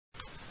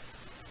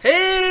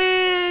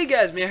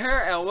guys, Mineral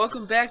here, and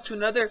welcome back to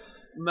another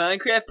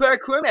Minecraft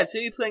Parkour map.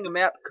 Today we're playing a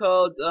map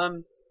called,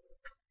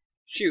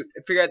 shoot, I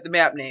figured out the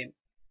map name.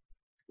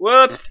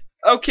 Whoops!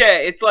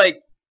 Okay, it's like,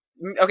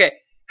 okay.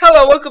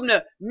 Hello, welcome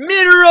to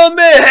Mineral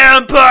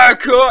Mayhem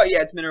Parkour!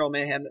 Yeah, it's Mineral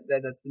Mayhem,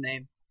 that's the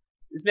name.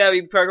 This map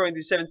will be parkouring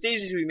through 7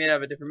 stages. We made out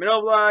of a different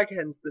mineral block,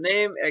 hence the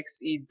name,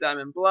 XE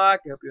Diamond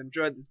Block. I hope you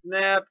enjoyed this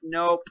map.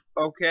 Nope.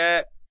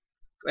 Okay.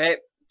 Wait,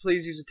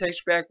 please use the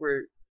texture pack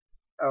where...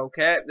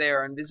 Okay, they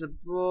are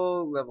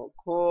invisible, level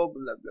cool,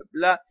 blah blah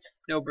blah.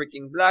 No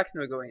breaking blocks,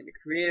 no going into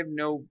creative,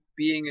 no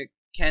being a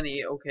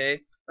Kenny,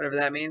 okay, whatever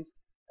that means.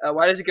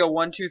 Why does it go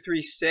 1, 2,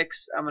 3,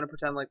 6? I'm gonna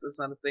pretend like that's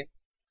not a thing.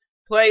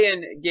 Play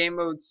in game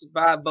modes,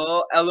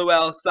 Bible,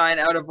 LOL, sign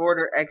out of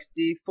order,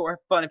 XD, for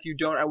fun. If you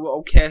don't, I will,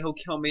 okay, he'll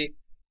kill me.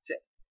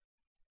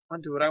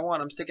 I'll do what I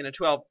want, I'm sticking to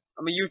 12.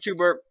 I'm a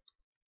YouTuber.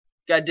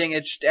 God dang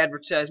it, just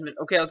advertisement.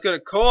 Okay, let's go to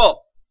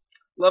cool.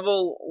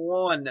 Level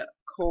 1,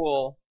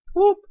 cool.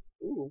 Whoop.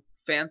 Ooh,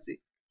 fancy.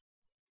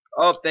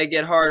 Oh, they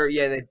get harder.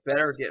 Yeah, they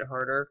better get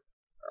harder.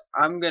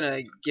 I'm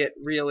gonna get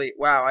really...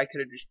 Wow, I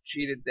could have just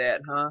cheated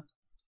that, huh?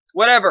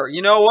 Whatever.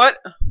 You know what?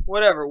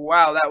 Whatever.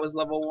 Wow, that was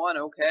level 1.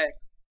 Okay.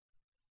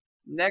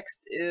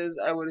 Next is,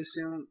 I would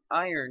assume,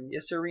 iron.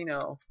 Yes,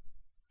 Reno.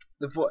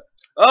 The foot.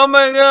 Oh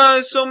my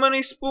god, so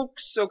many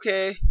spooks.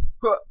 Okay.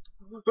 Okay,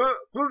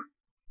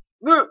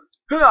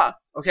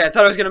 I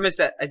thought I was gonna miss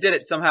that. I did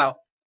it somehow.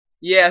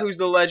 Yeah, who's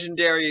the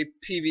legendary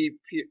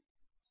PvP...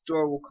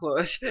 Store will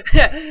close.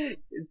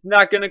 It's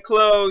not gonna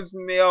close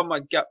me. Oh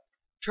my god.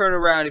 Turn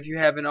around if you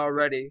haven't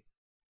already.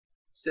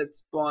 Set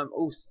spawn.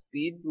 Oh,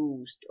 speed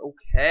boost.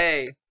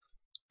 Okay.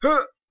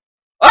 Ah!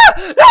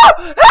 No!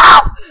 Help!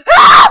 Help!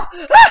 Ah!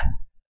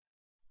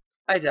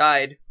 I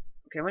died.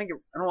 Okay, I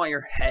don't want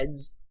your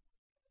heads.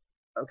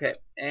 Okay.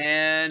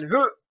 And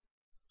why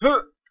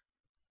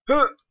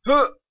did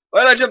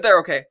I jump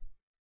there? Okay.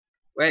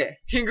 Wait.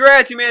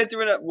 Congrats, you made it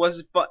through it. Was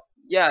it fun?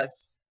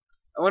 Yes.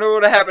 I wonder what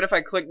would have happened if I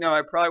clicked no.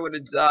 I probably would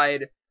have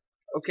died.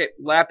 Okay,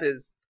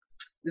 lapis.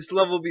 This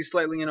level will be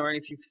slightly annoying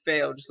if you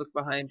fail. Just look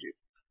behind you.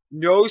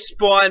 No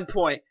spawn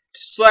point.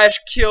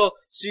 / kill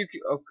so you can...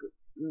 Okay.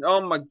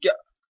 Oh my god.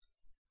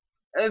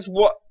 That's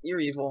what... You're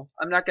evil.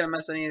 I'm not gonna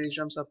mess any of these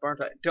jumps up,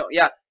 aren't I? Don't...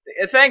 Yeah.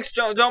 Thanks,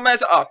 don't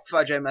mess... Oh,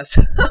 fudge, I messed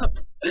up.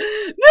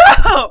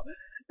 No!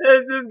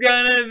 This is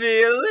gonna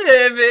be a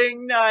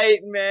living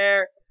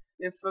nightmare.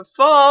 If I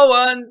fall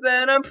once,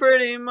 then I'm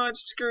pretty much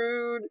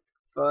screwed.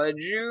 Fudge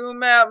you,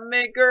 map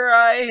maker,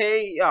 I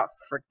hate. Oh,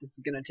 frick, this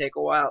is gonna take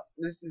a while.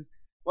 This is.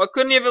 Why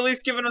couldn't he have at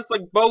least given us,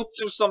 like,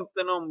 boats or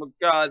something? Oh my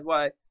god,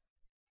 why?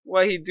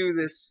 Why he do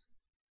this?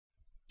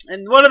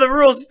 And one of the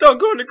rules is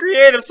don't go into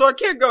creative, so I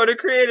can't go into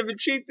creative and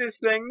cheat this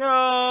thing.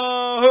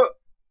 No!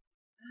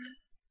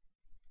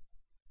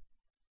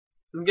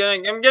 I'm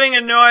getting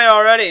annoyed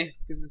already.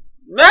 Because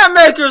map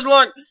maker's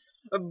like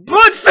a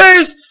butt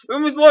face!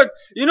 It was like,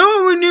 you know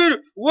what we need?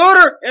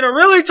 Water and a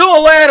really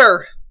tall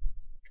ladder!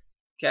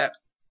 Okay.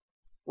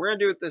 We're gonna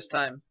do it this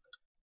time.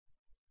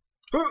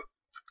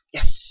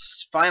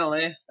 Yes!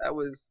 Finally! That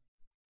was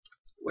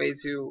way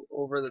too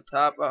over the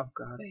top. Oh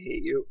god, I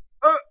hate you.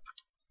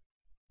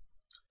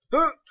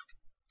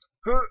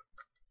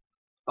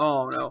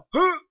 Oh no.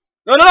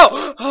 No,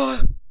 no,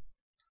 no!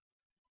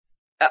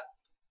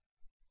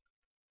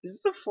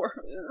 Is this a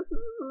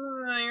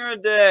You're a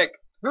dick.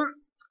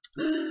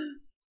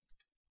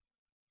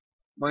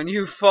 When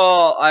you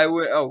fall, I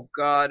would. Oh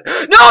god. No!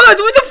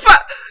 That's what the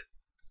fuck!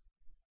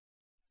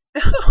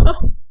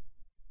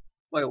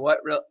 Wait,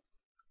 what? Real?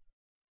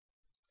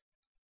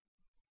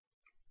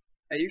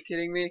 Are you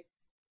kidding me?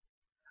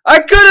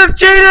 I could have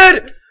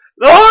cheated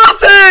the whole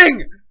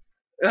thing.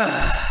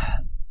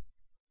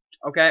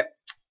 Okay,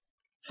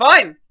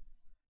 fine.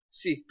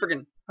 See,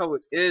 friggin' how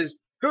it is.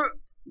 But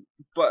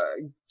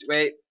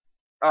wait.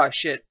 Oh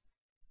shit.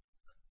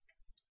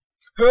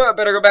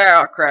 Better go back.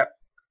 Oh crap.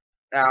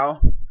 Ow.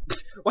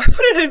 Why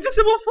put an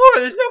invisible floor?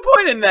 There's no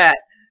point in that.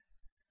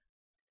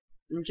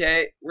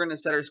 Okay, we're gonna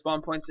set our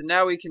spawn points, and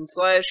now we can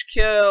 /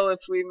 kill if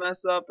we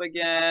mess up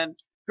again.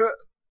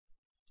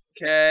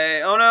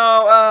 Okay. Oh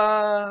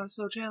no!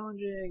 So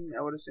challenging.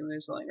 I would assume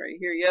there's something right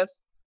here. Yes.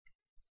 Is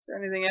there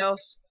anything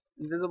else?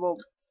 Invisible?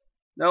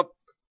 Nope.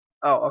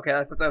 Oh, okay.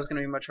 I thought that was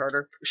gonna be much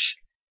harder.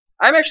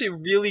 I'm actually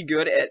really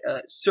good at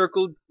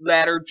circle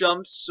ladder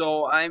jumps,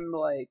 so I'm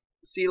like,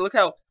 see, look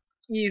how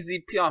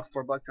easy. Oh,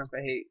 4 block jump.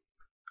 I hate.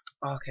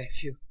 Okay,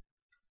 phew.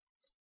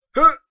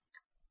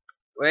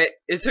 Wait,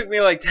 it took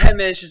me like 10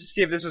 minutes just to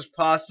see if this was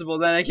possible.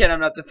 Then again, I'm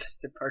not the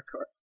best at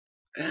parkour.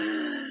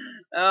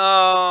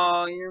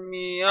 Oh, you're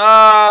mean.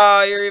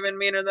 Oh, you're even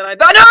meaner than I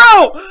thought.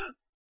 No!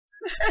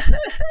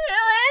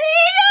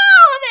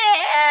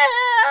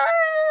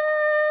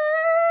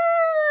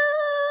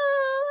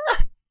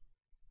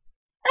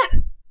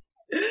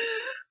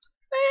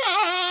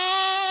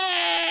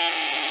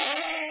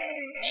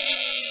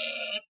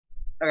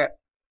 Okay.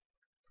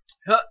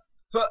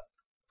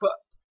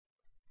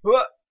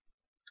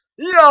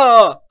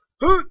 Yeah.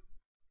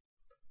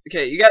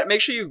 Okay, you gotta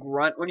make sure you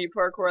grunt when you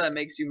parkour. That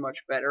makes you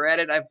much better at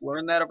it. I've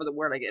learned that over the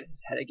word. I get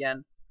his head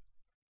again.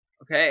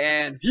 Okay,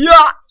 and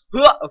yeah.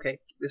 Okay,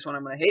 this one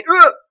I'm gonna hate.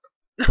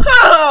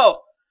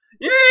 No!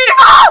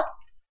 Evil!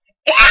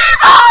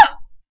 Evil!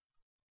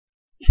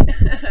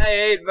 I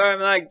hate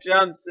like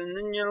jumps, and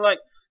then you're like,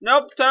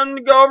 nope, time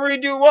to go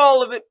redo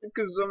all of it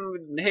because I'm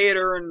a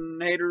hater,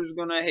 and haters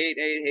gonna hate.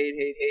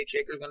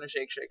 Shaker's gonna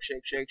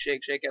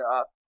shake it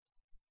off.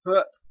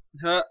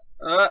 Huh,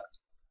 huh,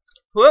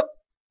 whoop,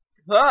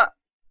 huh.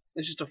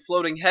 It's just a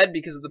floating head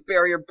because of the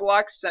barrier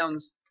block.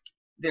 Sounds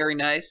very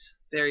nice,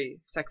 very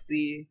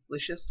sexy,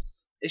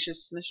 licious.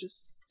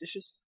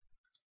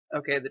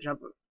 Okay, the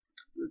jump,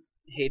 the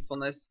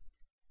hatefulness.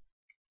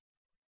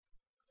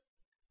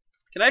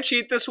 Can I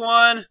cheat this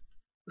one?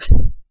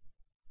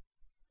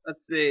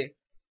 Let's see.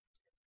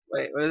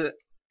 Wait, what is it?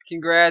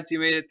 Congrats, you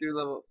made it through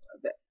level.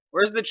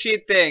 Where's the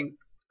cheat thing?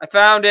 I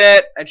found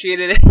it. I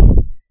cheated it.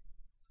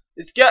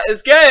 This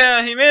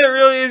guy, he made it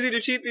really easy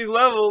to cheat these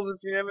levels.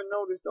 If you haven't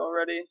noticed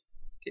already,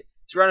 okay.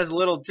 This run is a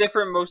little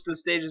different. Most of the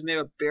stages made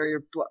with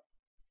barrier block.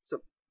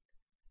 So,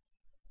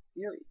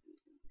 you know,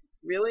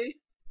 really?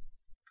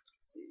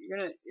 You're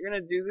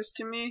gonna do this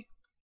to me?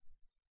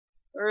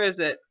 Where is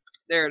it?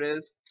 There it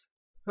is.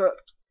 Huh.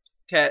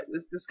 Okay,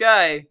 this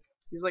guy,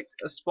 he's like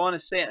a spawn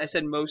of Satan. I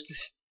said most.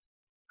 This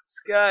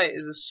guy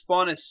is a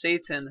spawn of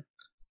Satan.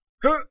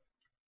 Huh.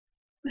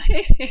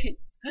 Hey,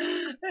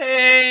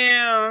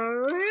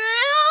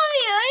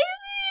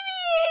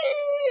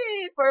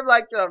 four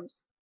black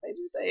jumps. I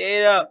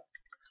hate them.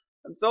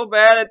 I'm so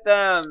bad at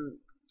them,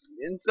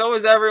 and so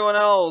is everyone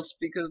else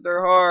because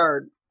they're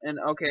hard. And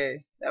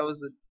okay, that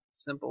was a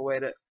simple way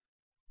to.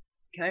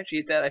 Can I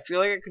cheat that? I feel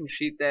like I can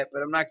cheat that,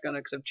 but I'm not gonna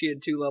because I've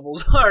cheated 2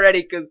 levels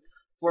already because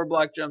 4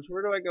 block jumps.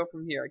 Where do I go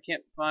from here? I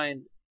can't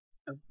find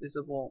a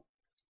visible.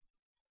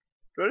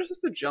 Do I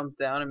just have to jump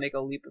down and make a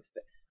leap of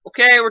faith?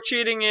 Okay, we're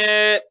cheating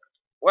it.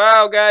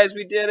 Wow, guys,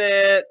 we did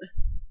it.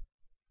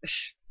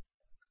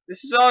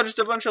 This is all just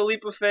a bunch of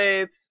leap of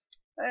faiths.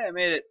 Hey, I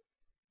made it.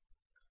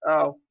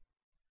 Oh.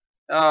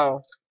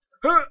 Oh.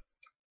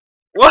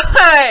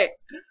 Why?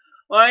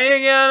 Why you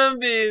gotta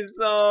be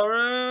so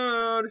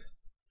rude?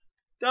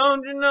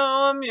 Don't you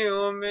know I'm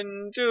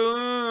human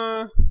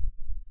too?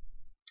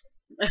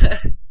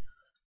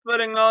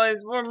 Putting all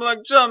these 4 block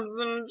jumps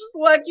and just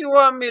like you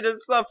want me to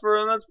suffer,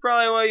 and that's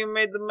probably why you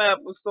made the map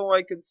so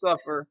I could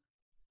suffer.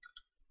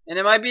 And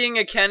am I being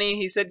a Kenny?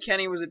 He said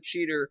Kenny was a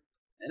cheater,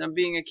 and I'm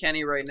being a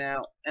Kenny right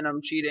now, and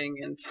I'm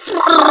cheating, and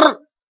okay,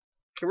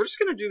 we're just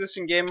gonna do this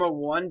in game mode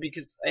 1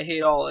 because I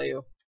hate all of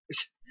you.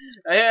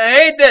 I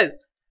hate this!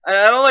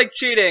 I don't like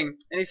cheating,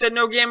 and he said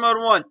no game mode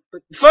 1.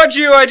 But fudge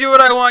you, I do what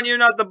I want, you're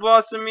not the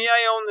boss of me,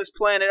 I own this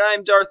planet, I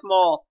am Darth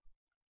Maul.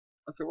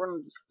 Okay, we're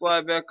gonna just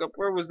fly back up.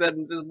 Where was that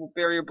invisible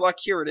barrier block?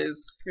 Here it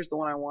is. Here's the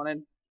one I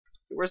wanted.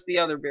 Where's the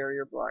other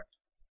barrier block?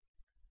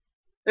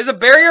 There's a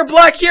barrier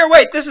block here!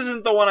 Wait, this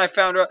isn't the one I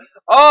found.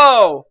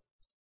 Oh!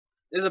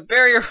 There's a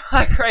barrier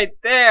block right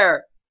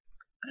there!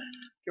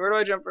 Okay, where do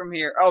I jump from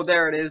here? Oh,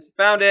 there it is.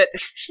 Found it!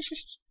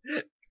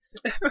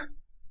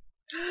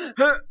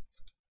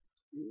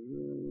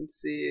 Let's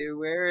see,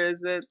 where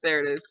is it?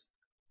 There it is.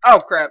 Oh,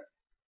 crap.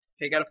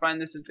 Okay, gotta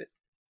find this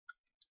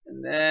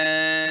and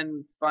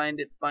then find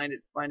it.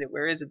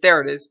 Where is it?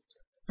 There it is.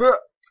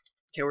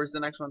 Okay, where's the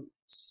next one?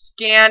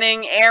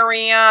 Scanning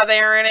area.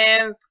 There it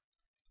is.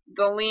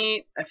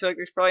 Delete. I feel like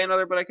there's probably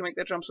another, but I can make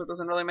that jump, so it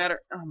doesn't really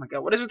matter. Oh my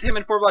god, what is with him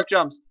in 4 block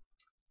jumps?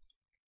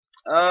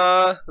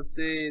 Let's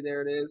see.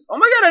 There it is. Oh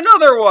my god,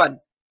 another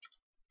one.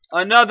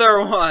 Another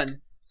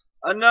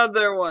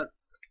one.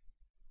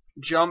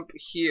 Jump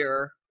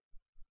here.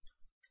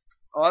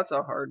 Oh, that's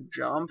a hard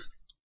jump.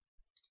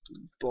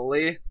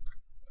 Bully.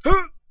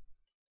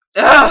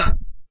 Ah!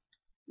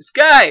 This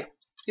guy,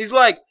 he's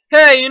like,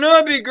 hey, you know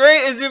what'd be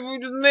great is if we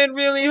just made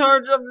really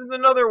hard jumps. There's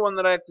another one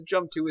that I have to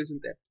jump to,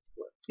 isn't there?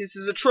 This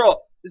is a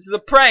troll. This is a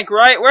prank,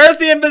 right? Where's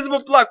the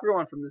invisible block? We're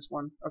going from this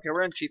one. Okay,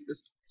 we're gonna cheat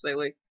this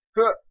slightly.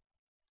 Oh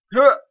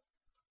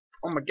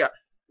my god.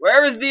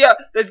 Where is the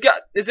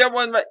is there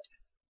one right?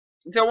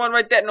 Is there one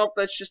right there? Nope,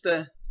 that's just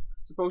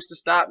supposed to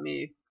stop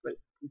me, but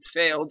it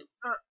failed.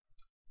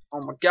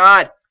 Oh my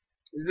god.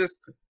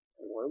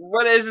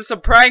 What is this, a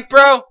prank,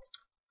 bro?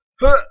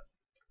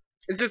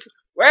 Is this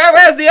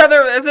where's the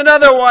other? There's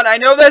another one. I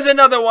know there's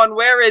another one.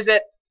 Where is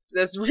it?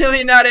 There's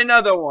really not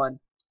another one.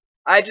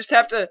 I just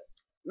have to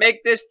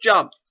make this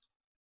jump.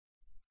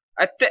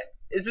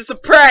 Is this a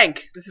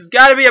prank? This has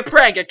got to be a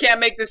prank. I can't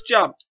make this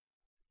jump.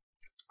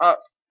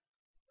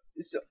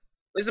 It's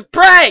a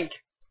prank.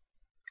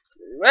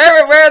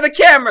 Where are the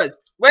cameras?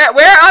 Where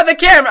are the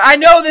cameras? I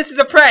know this is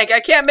a prank.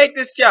 I can't make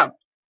this jump.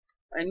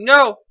 I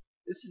know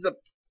this is a.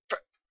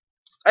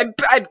 I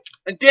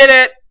did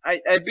it.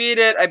 I beat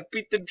it. I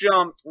beat the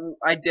jump.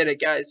 I did it,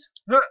 guys.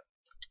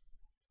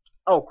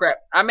 Oh crap!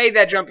 I made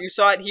that jump. You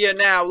saw it here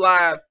now,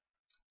 live.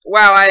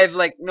 Wow, I have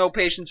like no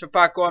patience for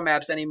parkour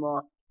maps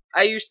anymore.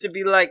 I used to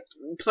be like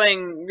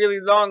playing really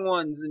long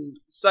ones and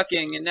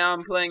sucking, and now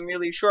I'm playing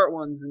really short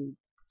ones and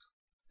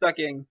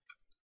sucking.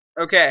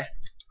 Okay.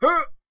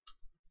 Oh,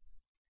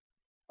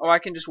 I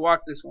can just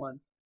walk this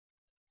one.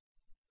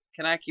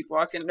 Can I keep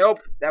walking? Nope,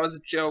 that was a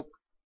joke.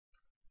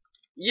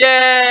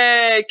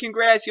 Yay!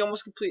 Congrats, you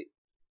almost complete.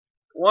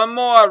 One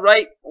more,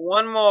 right?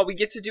 One more. We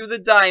get to do the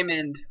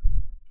diamond.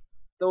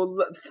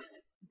 Final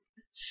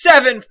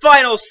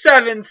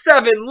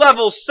 7,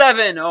 level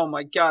 7. Oh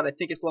my god, I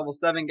think it's level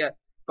 7, guys.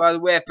 By the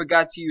way, I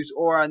forgot to use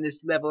ore on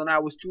this level, and I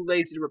was too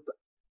lazy to replace.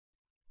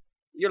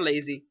 You're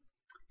lazy.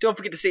 Don't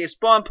forget to say a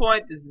spawn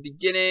point. This is the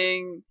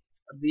beginning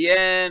of the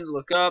end.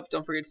 Look up.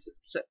 Don't forget to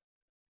say.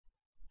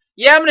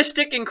 Yeah, I'm gonna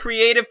stick in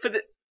creative for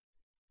the.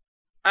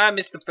 I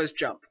missed the first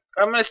jump.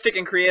 I'm gonna stick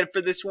in creative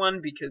for this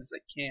one because I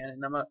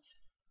can, and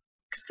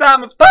cause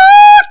I'm a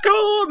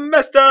parkour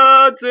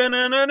master,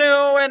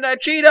 and I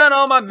cheat on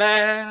all my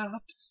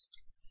maps.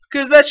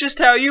 Cause that's just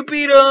how you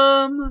beat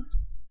 'em.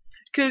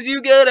 Cause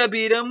you gotta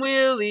beat 'em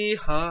really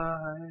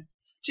hard.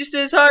 Just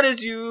as hard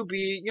as you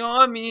beat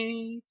your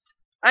meat.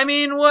 I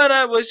mean, what,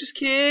 I was just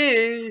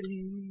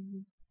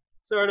kidding.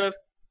 Sort of.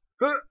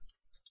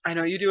 I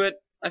know you do it.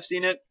 I've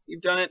seen it.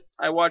 You've done it.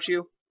 I watch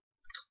you.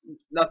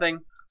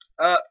 Nothing.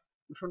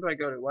 Which one do I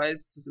go to?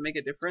 Does it make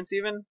a difference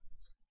even?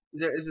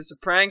 Is this a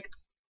prank?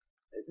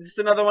 Is this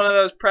another one of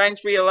those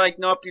pranks where you're like,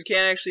 nope, you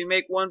can't actually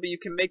make one, but you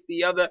can make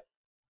the other?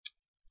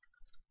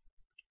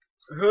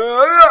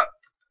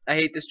 I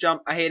hate this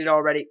jump. I hate it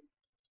already.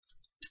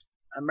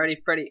 I'm ready,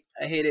 Freddy.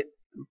 I hate it.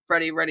 I'm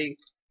Freddy ready.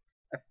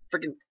 I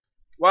freaking.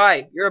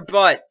 Why? You're a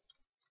butt.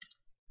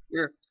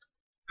 You're.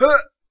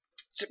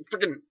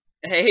 Freaking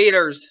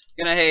haters.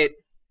 Gonna hate.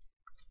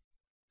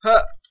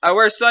 I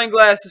wear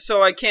sunglasses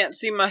so I can't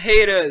see my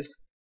haters.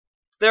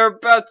 They're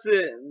about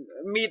to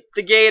meet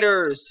the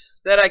gators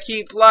that I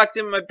keep locked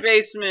in my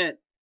basement.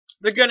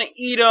 They're gonna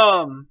eat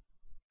them.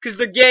 Cause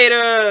they're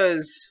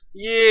gators.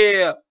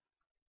 Yeah.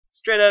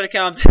 Straight out of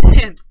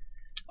Compton.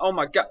 Oh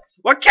my god.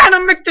 Why can't I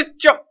make this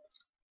jump?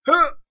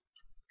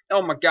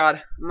 Oh my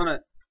god. I'm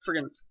gonna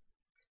friggin'.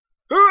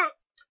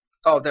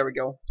 Oh, there we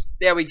go.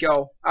 There we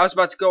go. I was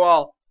about to go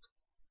all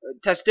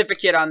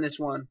testificate on this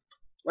one.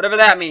 Whatever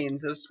that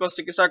means. I was supposed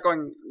to start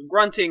going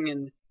grunting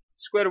and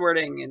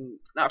Squidwarding and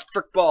not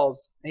frick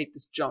balls. I hate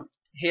this jump.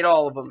 I hate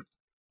all of them.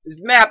 This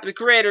map, the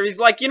creator, he's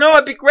like, you know,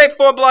 it'd be great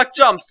 4-block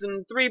jumps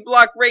and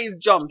 3-block raised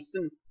jumps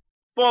and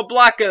 4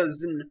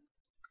 blockers and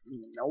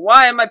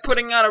why am I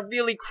putting on a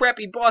really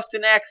crappy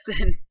Boston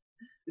accent?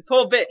 This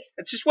whole bit,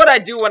 it's just what I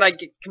do when I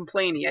get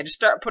complaining. I just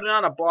start putting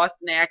on a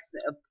Boston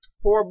accent, a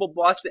horrible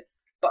Boston,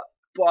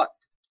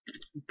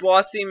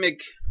 Bossy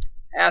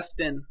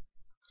McAston.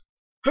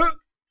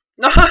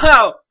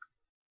 No!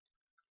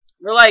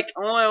 We're like,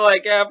 only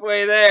like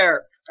halfway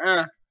there.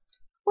 We're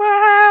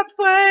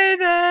halfway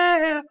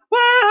there.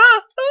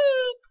 Whoa!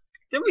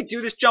 Didn't we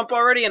do this jump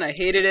already and I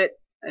hated it?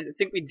 I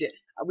think we did.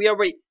 I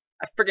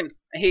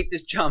hate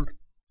this jump.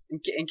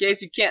 In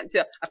case you can't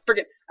tell,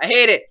 I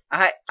hate it.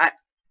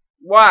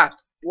 Why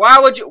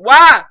would you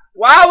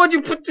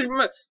put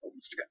the,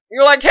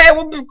 you're like, hey, it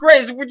would be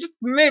great if we just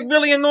made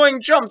really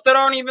annoying jumps that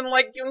aren't even,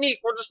 like, unique.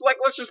 We're just like,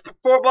 let's just put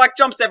 4-block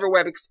jumps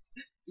everywhere because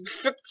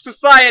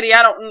society,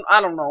 I don't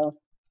know.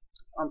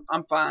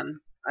 I'm fine.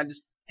 I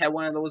just had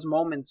one of those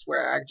moments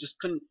where I just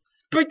couldn't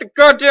beat the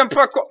goddamn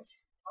parkour.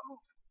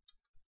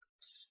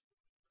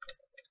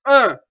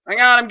 Hang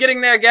on, I'm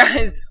getting there,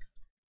 guys.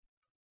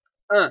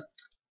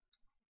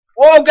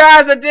 Whoa,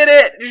 guys, I did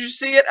it! Did you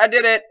see it? I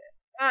did it.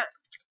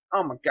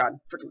 Oh my god,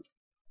 freaking.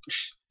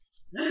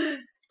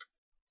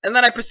 And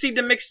then I proceed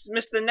to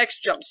miss the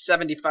next jump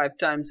 75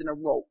 times in a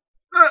row.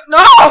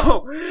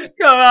 No!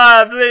 Come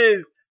on,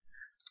 please.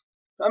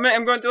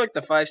 I'm going through like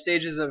the 5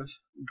 stages of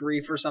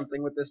grief or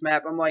something with this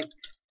map. I'm like,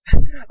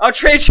 I'll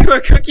trade you a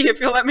cookie if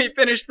you let me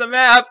finish the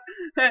map.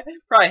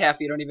 Probably half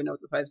of you don't even know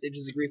what the 5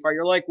 stages of grief are.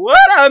 You're like, what?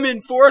 I'm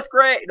in 4th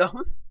grade.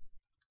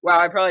 Wow,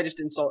 I probably just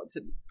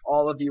insulted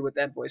all of you with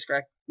that voice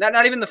crack.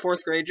 Not even the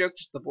 4th grade joke,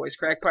 just the voice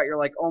crack part. You're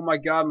like, oh my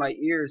god, my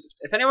ears.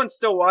 If anyone's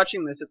still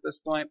watching this at this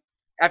point,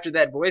 after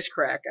that voice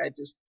crack,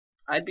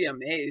 I'd be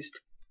amazed.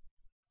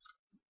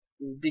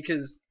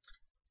 Because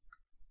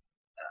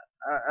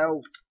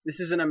oh, this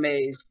is an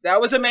amaze.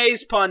 That was a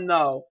maze pun,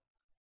 though.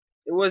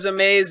 It was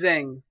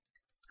amazing.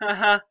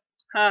 Haha.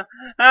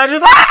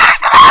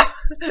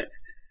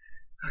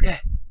 Okay.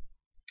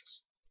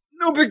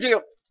 No big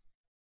deal.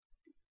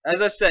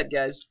 As I said,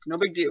 guys, no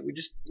big deal.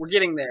 We're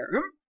getting there.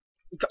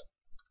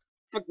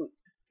 Fucking,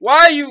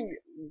 why are you,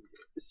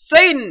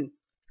 Satan?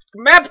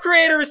 Map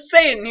creator is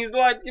Satan. He's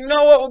like, you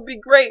know what would be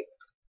great?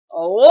 A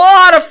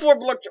lot of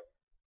 4-block.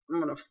 I'm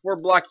gonna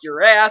 4-block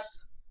your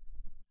ass.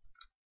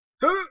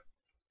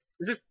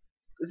 Is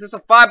this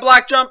a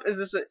 5-block jump? Is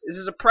this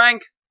a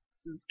prank?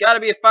 This has got to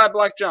be a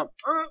 5-block jump.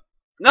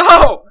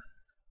 No!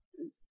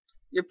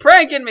 You're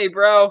pranking me,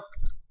 bro.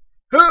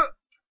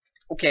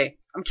 Okay,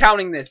 I'm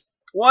counting this.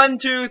 1,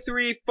 2,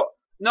 3, 4.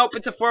 Nope,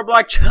 it's a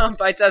 4-block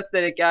jump. I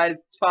tested it,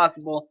 guys. It's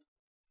possible.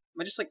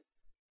 Am I just like...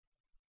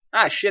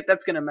 Ah, shit,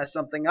 that's gonna mess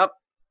something up.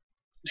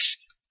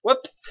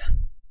 Whoops.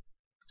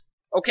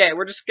 Okay,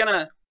 we're just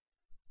gonna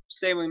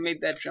say we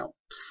made that jump.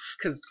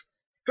 Because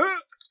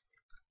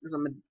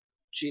I'm a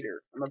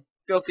cheater. I'm a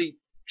filthy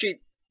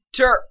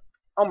cheater.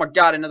 Oh my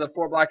god, another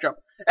 4-block jump.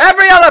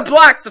 Every other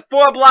block's a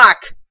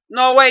 4-block!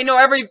 No, wait, no,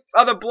 every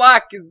other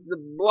block is the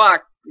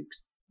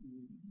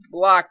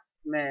block,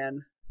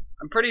 man.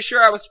 I'm pretty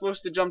sure I was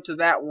supposed to jump to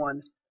that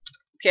one.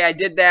 Okay, I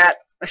did that.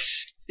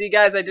 See,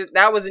 guys,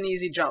 that was an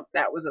easy jump.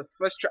 That was a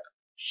first try.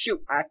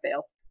 Shoot, I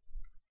failed.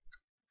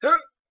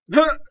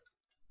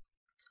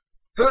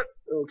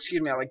 Oh,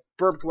 excuse me, I like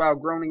burped while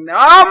groaning now.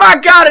 Oh my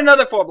god,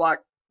 another 4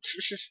 block.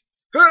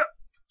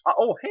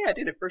 Oh, hey, I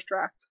did it first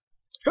try.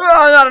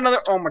 Not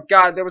another. Oh my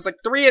god, there was like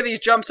 3 of these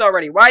jumps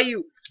already. Why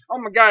you? Oh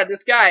my god,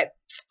 this guy,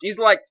 he's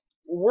like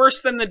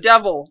worse than the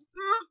devil.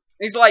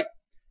 He's like,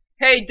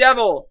 hey,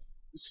 devil,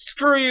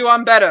 screw you,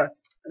 I'm better.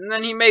 And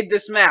then he made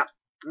this map.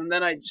 And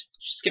then I just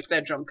skipped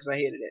that jump because I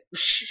hated it.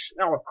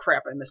 Oh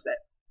crap, I missed that.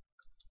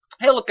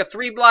 Hey, look, a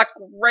 3 block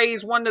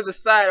raise, 1 to the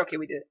side. Okay,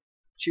 we did it.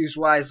 Choose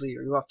wisely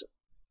or you have to.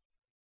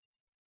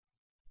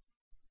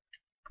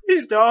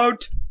 Please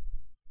don't.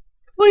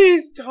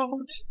 Please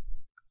don't.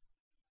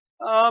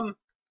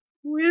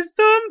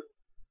 Wisdom?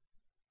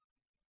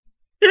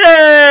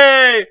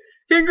 Yay!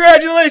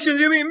 Congratulations,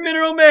 you beat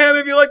Mineral Mayhem.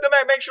 If you like the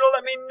map, make sure to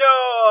let me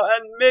know.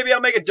 And maybe I'll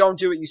make it. Don't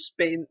do it, you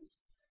Spain.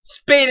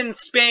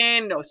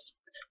 No,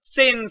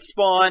 Satan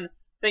spawn.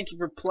 Thank you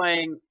for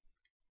playing.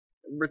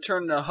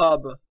 Return to the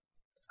hub.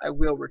 I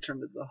will return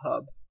to the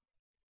hub.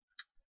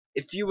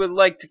 If you would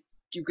like to,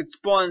 you could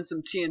spawn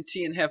some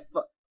TNT and have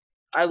fun.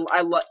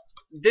 I like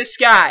this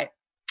guy.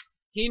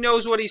 He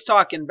knows what he's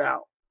talking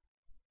about.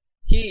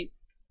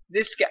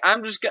 This guy.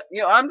 I'm just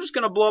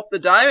gonna blow up the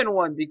diamond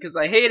one because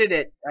I hated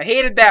it. I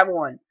hated that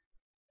one.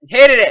 I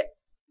hated it.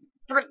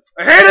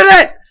 I hated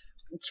it.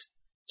 It's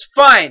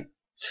fine.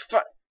 It's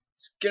fine.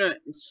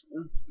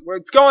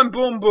 It's going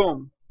boom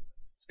boom.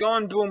 It's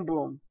going boom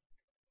boom.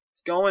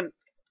 It's going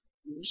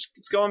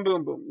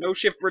boom boom. No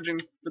shift bridging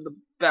for the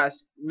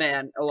best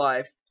man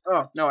alive.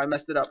 Oh no, I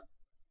messed it up.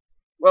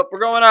 Well, we're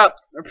going up.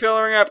 We're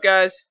pillaring up,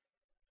 guys.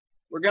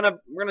 We're gonna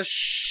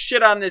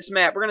shit on this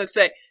map. We're gonna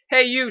say,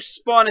 hey, you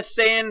spawn is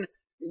saying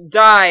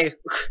die.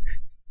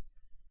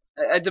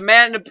 I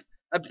demand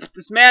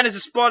this man is a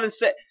spawn and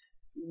say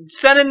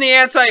send in the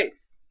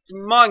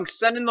anti-monks.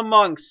 Send in the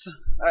monks.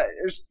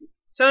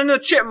 Send in the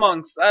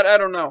chipmunks. I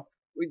don't know.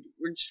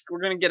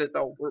 We're gonna get it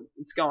though.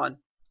 It's gone.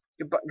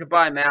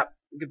 Goodbye, map.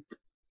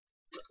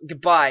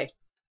 Goodbye.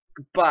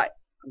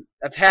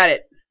 I've had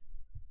it.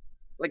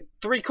 Like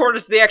 3/4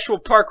 of the actual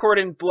parkour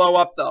didn't blow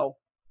up though.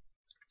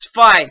 It's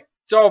fine.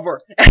 It's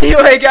over.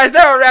 Anyway, guys,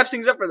 that wraps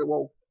things up for the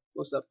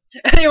what's up?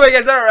 Anyway,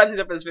 guys, that wraps things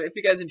up for this video. If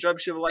you guys enjoyed,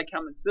 be sure to like,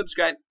 comment,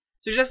 subscribe.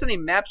 Suggest any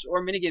maps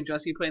or minigames you want to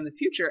see play in the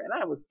future, and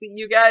I will see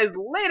you guys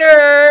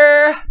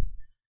later.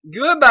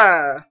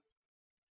 Goodbye.